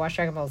Ball. I watched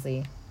Dragon Ball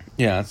Z.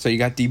 Yeah, so you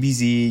got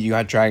DBZ, you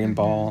got Dragon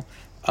Ball,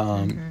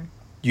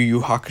 Yu Yu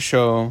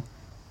Hakusho.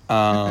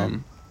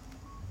 I'd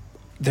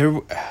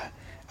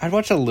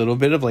watch a little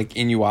bit of, like,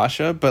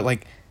 Inuyasha, but,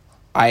 like,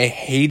 I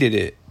hated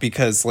it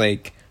because,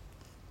 like,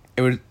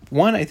 it would...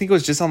 One, I think it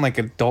was just on, like,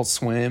 Adult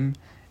Swim,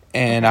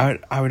 and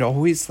I would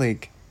always,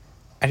 like...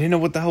 I didn't know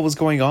what the hell was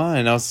going on,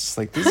 and I was just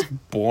like, this is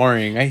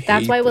boring. I hate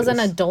That's why it was this.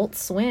 an Adult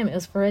Swim. It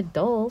was for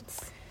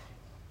adults.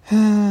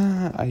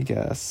 I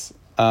guess.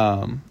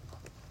 But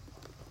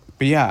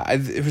yeah,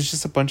 it was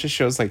just a bunch of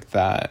shows like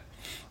that.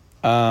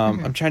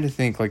 I'm trying to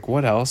think, like,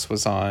 what else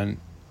was on?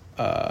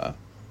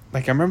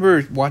 Like, I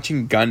remember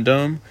watching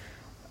Gundam.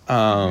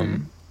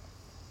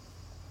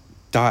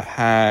 Dot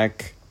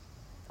Hack.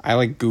 I,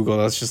 like,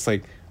 Googled. I was just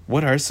like,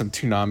 what are some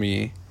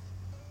Toonami?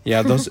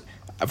 Yeah, those...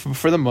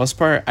 For the most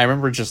part, I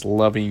remember just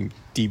loving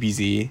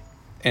DBZ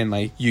and,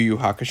 like, Yu Yu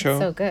Hakusho. It's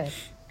so good.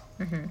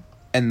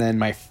 And then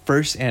my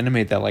first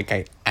anime that, like,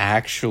 I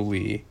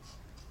actually,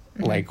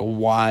 like,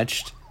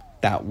 watched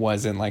that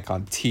wasn't, like,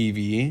 on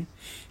TV.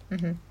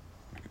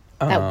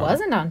 That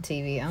wasn't on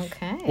TV.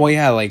 Okay. Well,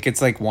 yeah, like, it's,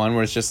 like, one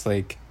where it's just,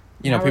 like,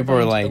 you know, people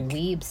are, like... the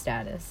weeb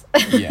status.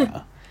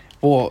 Yeah.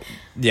 Well,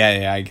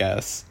 yeah, I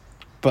guess.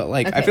 But,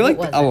 like, I feel like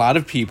a lot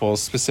of people,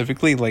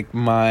 specifically, like,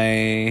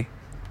 my...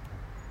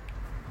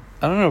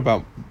 I don't know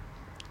about,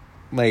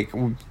 like,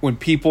 when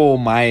people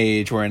my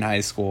age were in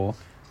high school,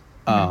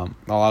 a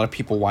lot of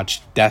people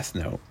watched Death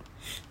Note.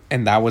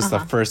 And that was the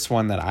first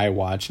one that I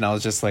watched. And I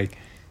was just like,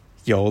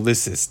 yo,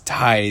 this is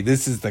tight.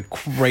 This is the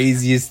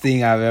craziest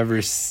thing I've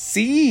ever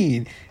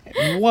seen.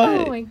 What?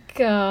 Oh, my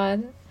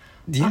God.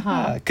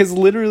 Yeah, because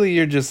literally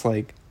you're just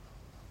like,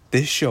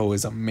 this show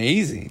is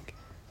amazing.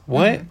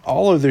 What?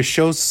 All of their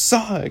shows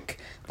suck.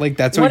 Like,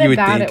 that's what you would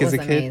think as a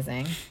kid.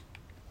 Amazing?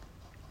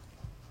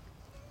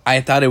 I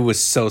thought it was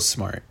so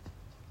smart.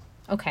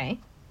 Okay.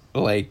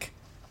 Like,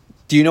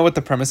 do you know what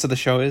the premise of the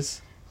show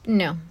is?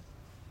 No.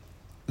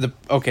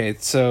 Okay,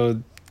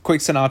 so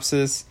quick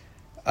synopsis.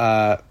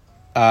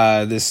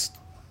 This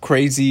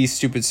crazy,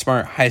 stupid,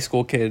 smart high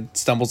school kid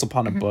stumbles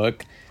upon a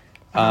book.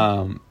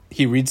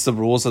 He reads the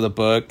rules of the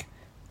book.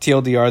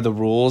 TLDR, the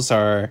rules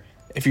are,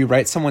 if you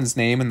write someone's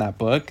name in that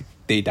book,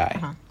 they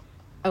die.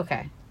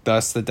 Okay.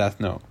 Thus the Death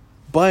Note.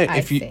 But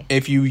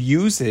if you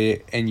use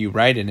it and you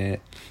write in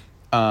it,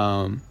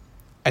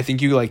 I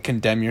think you, like,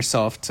 condemn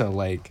yourself to,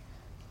 like,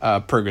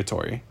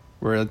 purgatory,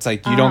 where it's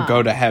like you don't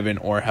go to heaven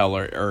or hell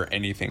or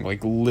anything.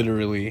 Like,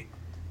 literally,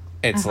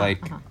 it's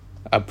like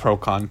a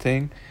pro-con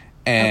thing.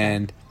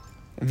 And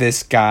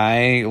this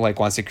guy, like,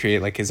 wants to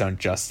create, like, his own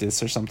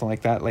justice or something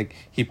like that. Like,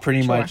 he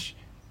pretty much,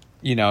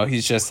 you know,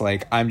 he's just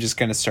like, I'm just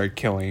gonna start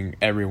killing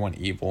everyone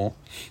evil,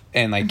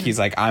 and, like, he's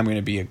like, I'm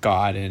gonna be a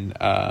god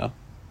and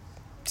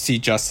see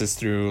justice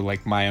through,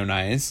 like, my own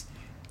eyes.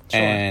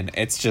 And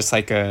it's just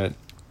like a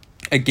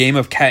game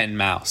of cat and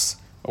mouse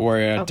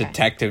where a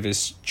detective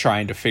is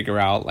trying to figure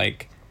out,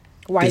 like,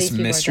 why this these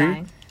mystery. Are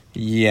dying.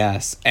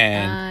 Yes,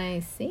 and I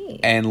see.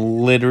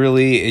 And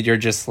literally, you're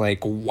just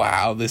like,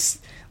 wow, this,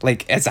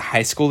 like, as a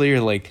high schooler,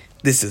 you're like,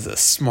 this is the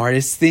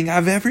smartest thing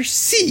I've ever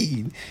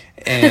seen,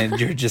 and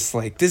you're just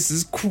like, this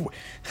is cool.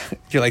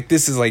 You're like,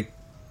 this is like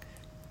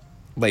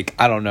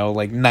I don't know,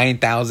 like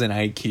 9,000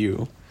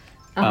 IQ.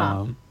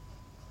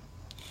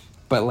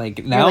 But,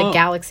 like, now, you're like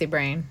galaxy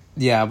brain.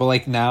 Yeah, but,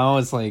 like, now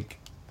as, like,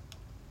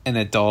 an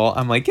adult,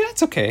 I'm like, yeah,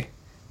 it's okay.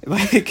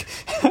 Like,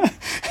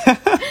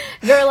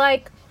 you're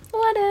like,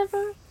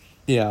 whatever.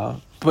 Yeah,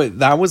 but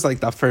that was,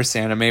 like, the first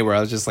anime where I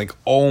was just like,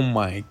 oh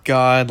my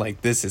god,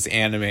 like, this is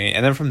anime.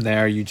 And then from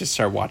there, you just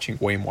start watching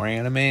way more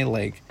anime.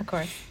 Like, of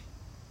course.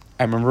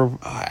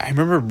 I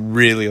remember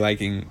really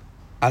liking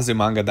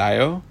Azumanga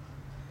Daioh.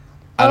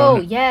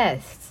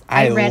 Yes.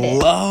 I read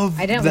it.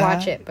 I didn't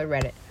watch it, but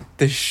read it.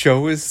 The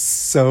show is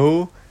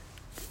so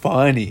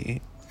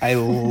funny. I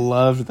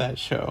loved that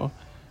show.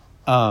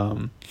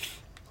 I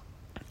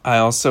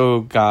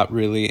also got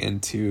really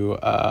into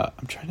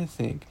I'm trying to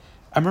think.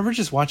 I remember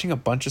just watching a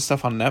bunch of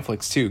stuff on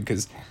Netflix too,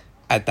 because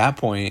at that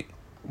point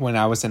when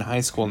I was in high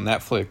school,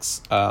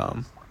 Netflix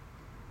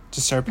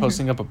just started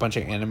posting up a bunch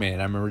of anime,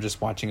 and I remember just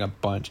watching a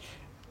bunch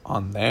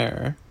on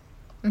there.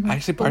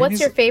 Actually, but what's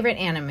your favorite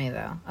anime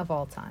though of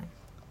all time?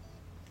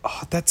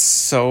 Oh, that's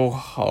so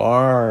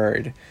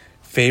hard.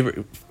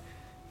 Favorite,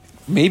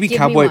 maybe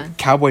Cowboy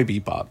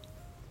Bebop.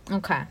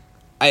 Okay.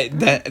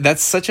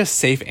 That's such a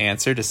safe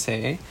answer to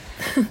say,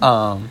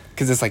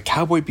 because it's like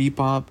Cowboy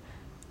Bebop.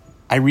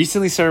 I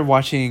recently started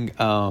watching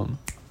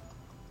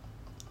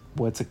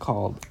what's it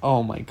called?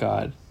 Oh my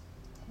god,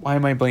 why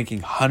am I blanking?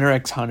 Hunter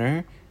x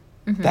Hunter.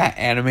 That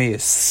anime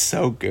is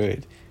so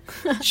good.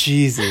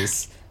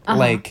 Jesus,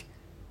 like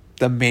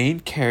the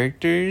main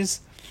characters,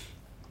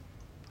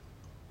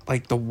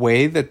 like the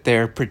way that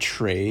they're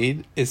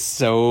portrayed is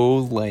so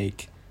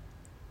like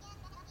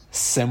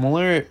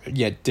similar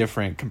yet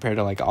different compared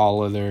to like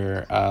all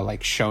other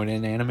like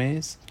shonen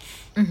animes.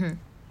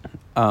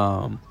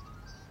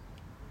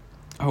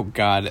 Oh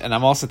god, and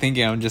I'm also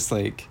thinking, I'm just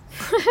like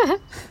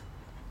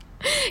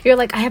you're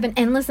like, I have an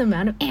endless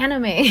amount of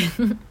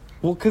anime.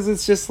 Well, because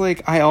it's just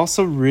like I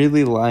also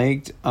really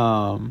liked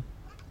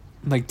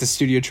like the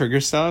Studio Trigger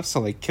stuff,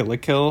 so like Kill la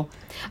Kill.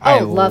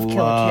 I love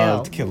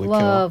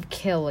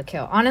Kill la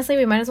Kill. Honestly,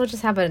 we might as well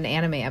just have an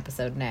anime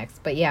episode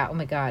next. But yeah, oh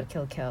my god,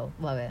 Kill la Kill,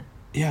 love it.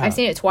 Yeah, I've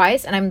seen it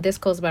twice, and I'm this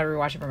close about to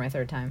rewatch it for my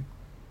third time.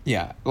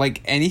 Yeah,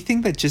 like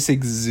anything that just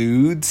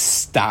exudes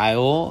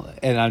style,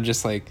 and I'm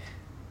just like,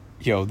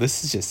 yo,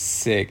 this is just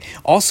sick.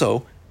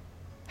 Also,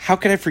 how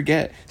could I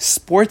forget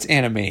sports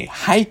anime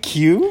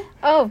Haikyuu?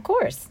 Oh, of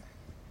course.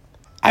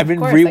 I've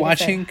been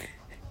rewatching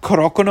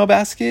Kuroko no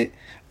Basket.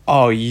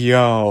 Oh,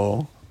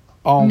 yo.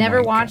 Oh,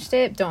 never watched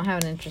it. Don't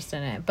have an interest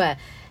in it. But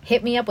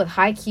hit me up with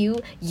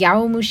Haikyuu,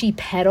 Yaomushi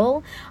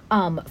Pedal,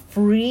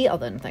 Free,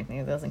 although technically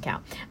it doesn't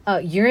count.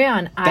 Yuri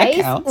on Ice.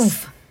 That counts.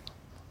 Oof.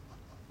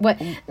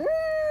 What?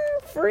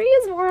 Free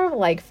is more of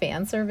like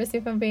fan service,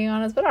 if I'm being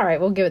honest. But all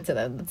right, we'll give it to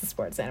them. It's a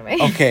sports anime.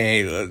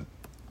 Okay.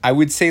 I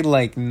would say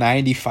like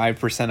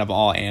 95% of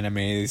all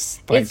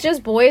animes. Like, it's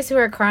just boys who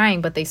are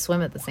crying, but they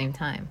swim at the same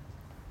time.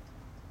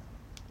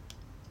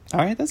 All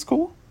right, that's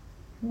cool.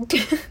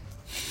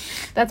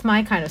 That's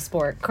my kind of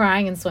sport,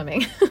 crying and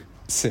swimming.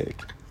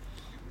 Sick.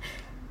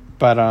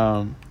 But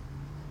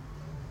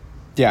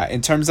yeah,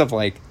 in terms of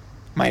like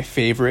my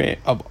favorite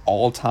of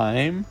all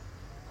time,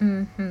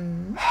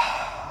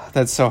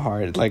 that's so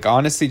hard. Like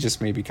honestly,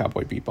 just maybe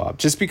Cowboy Bebop,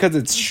 just because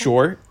it's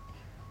short.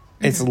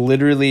 It's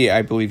literally,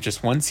 I believe,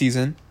 just one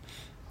season.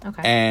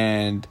 Okay.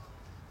 And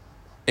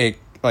it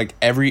like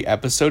every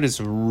episode is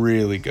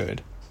really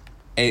good.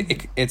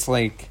 It's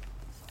like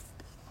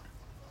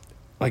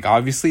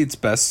obviously it's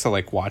best to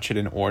like watch it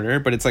in order,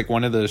 but it's like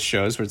one of those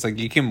shows where it's like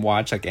you can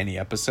watch like any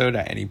episode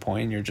at any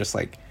point and you're just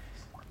like,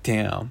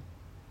 damn,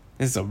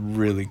 this is a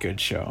really good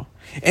show.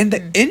 And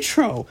the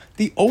intro,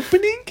 the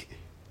opening,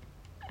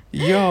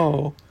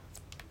 yo,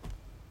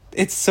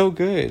 it's so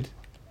good.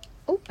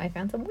 Oh, I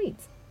found some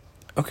weeds.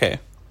 Okay,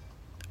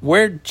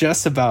 we're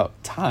just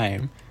about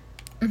time,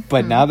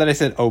 but now that I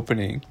said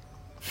opening,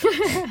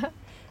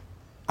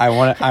 I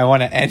want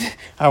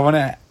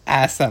to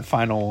ask that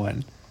final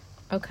one.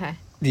 Okay.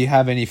 Do you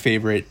have any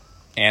favorite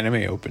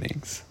anime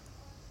openings?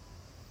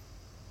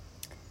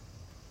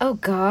 Oh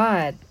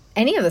god,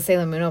 any of the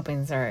Sailor Moon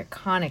openings are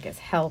iconic as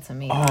hell to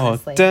me.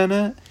 Honestly.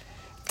 No,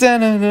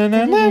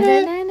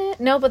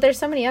 but there's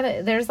so many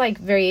other. There's like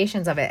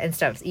variations of it and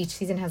stuff. Each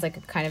season has like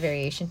a kind of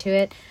variation to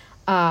it.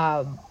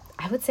 I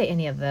would say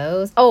any of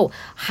those. Oh,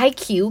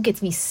 Haikyuu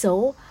gets me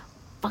so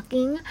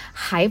fucking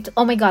hyped.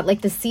 Oh my god,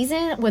 like the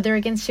season where they're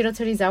against Shiro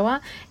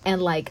Torizawa,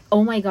 and like,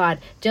 oh my god,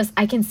 just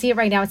I can see it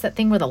right now. It's that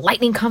thing where the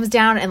lightning comes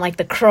down and like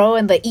the crow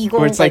and the eagle.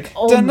 Where it's like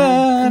oh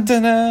dun-na,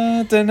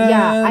 dun-na,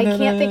 yeah, I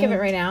can't think of it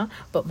right now,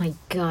 but my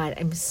god,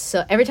 I'm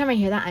so, every time I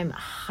hear that, I'm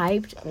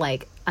hyped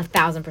like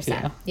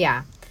 1,000%.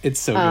 Yeah. It's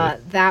so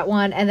good. That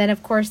one, and then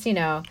of course, you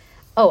know,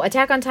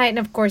 Attack on Titan,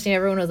 of course, you know,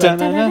 everyone was like,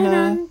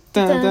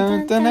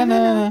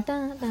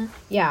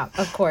 yeah,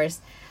 of course.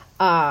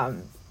 But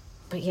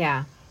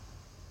yeah,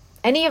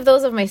 any of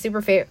those of my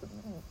super favorites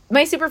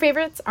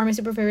are my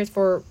super favorites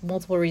for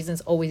multiple reasons.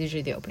 Always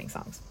usually the opening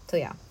songs. So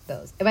yeah,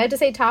 those. If I had to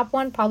say top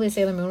one, probably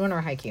Sailor Moon one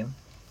or Haikyuu.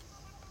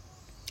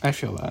 I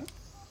feel that.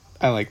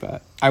 I like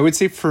that. I would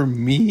say for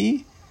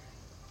me,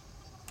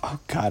 oh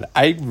god,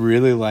 I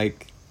really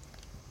like,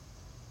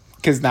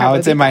 because now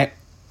it's in my,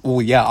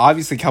 well yeah,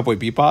 obviously Cowboy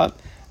Bebop,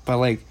 but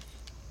like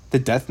the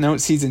Death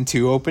Note season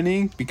 2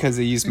 opening, because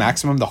they use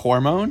Maximum the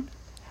Hormone.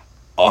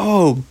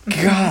 Oh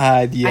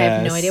god, yes. I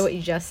have no idea what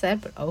you just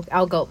said, but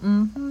I'll go.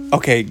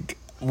 Okay,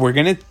 we're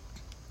gonna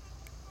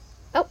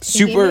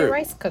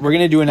we're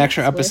gonna do an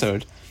extra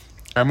episode.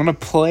 I'm gonna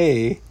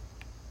play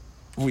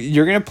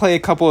you're gonna play a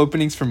couple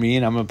openings for me,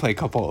 and I'm gonna play a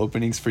couple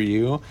openings for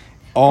you.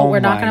 Oh, we're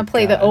not my going to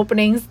play the God.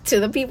 openings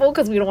to the people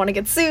because we don't want to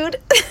get sued.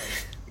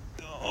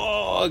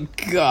 Oh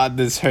God,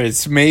 this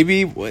hurts.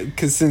 Maybe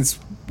because since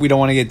we don't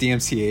want to get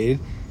DMCA'd,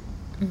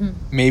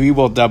 maybe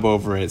we'll dub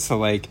over it. So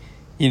like,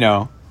 you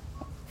know,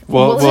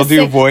 we'll just do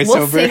sing, voiceover.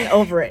 We'll sing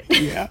over it.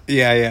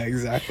 yeah,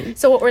 exactly.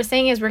 So what we're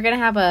saying is we're gonna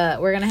have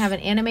an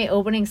anime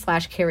opening /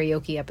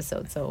 karaoke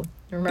episode. So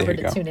remember There you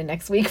to go. tune in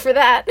next week for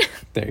that.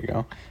 There you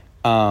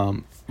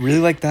go. Really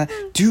like that,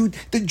 dude.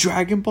 The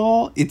Dragon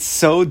Ball, it's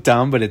so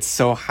dumb, but it's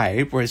so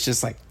hype. Where it's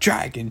just like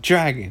dragon,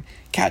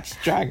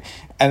 catch dragon,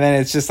 and then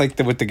it's just like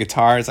with the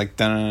guitar, it's like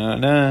da na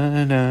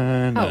na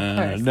na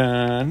course.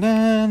 na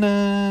na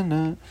na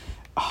na.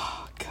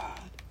 Oh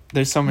God,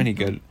 there's so many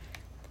good.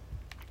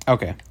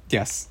 Okay,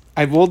 yes,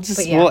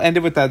 we'll end it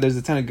with that. There's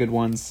a ton of good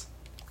ones.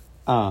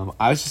 I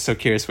was just so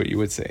curious what you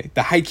would say.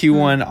 The Haikyuu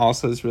one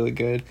also is really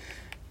good.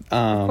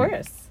 Of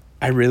course.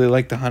 I really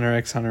like the Hunter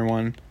x Hunter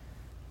one.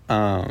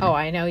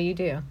 I know you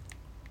do.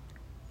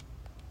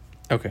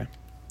 Okay,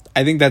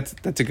 I think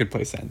that's a good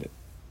place to end it.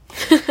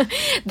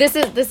 This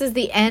is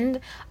the end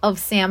of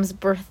Sam's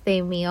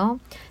birthday meal.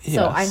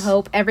 So I Yes.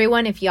 hope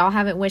everyone, if y'all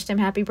haven't wished him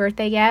happy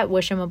birthday yet,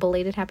 wish him a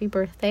belated happy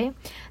birthday.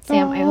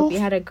 Sam, I hope you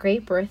had a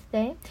great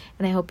birthday,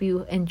 and I hope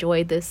you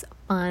enjoyed this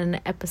fun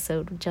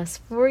episode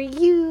just for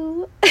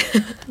you.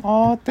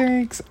 Oh,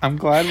 thanks. I'm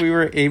glad we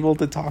were able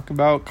to talk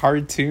about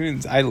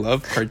cartoons. I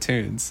love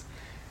cartoons.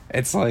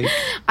 It's like,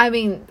 I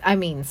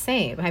mean,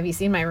 same. Have you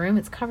seen my room?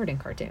 It's covered in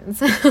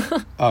cartoons.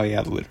 oh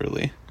yeah,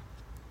 literally.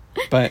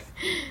 But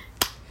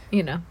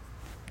You know.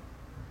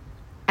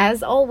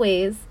 As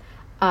always,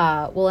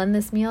 we'll end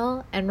this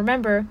meal, and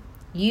remember,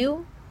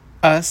 you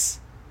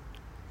us,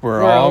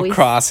 we're all always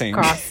crossing.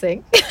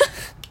 Crossing.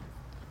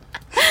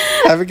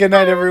 Have a good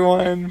night,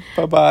 everyone.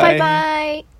 Bye-bye. Bye bye.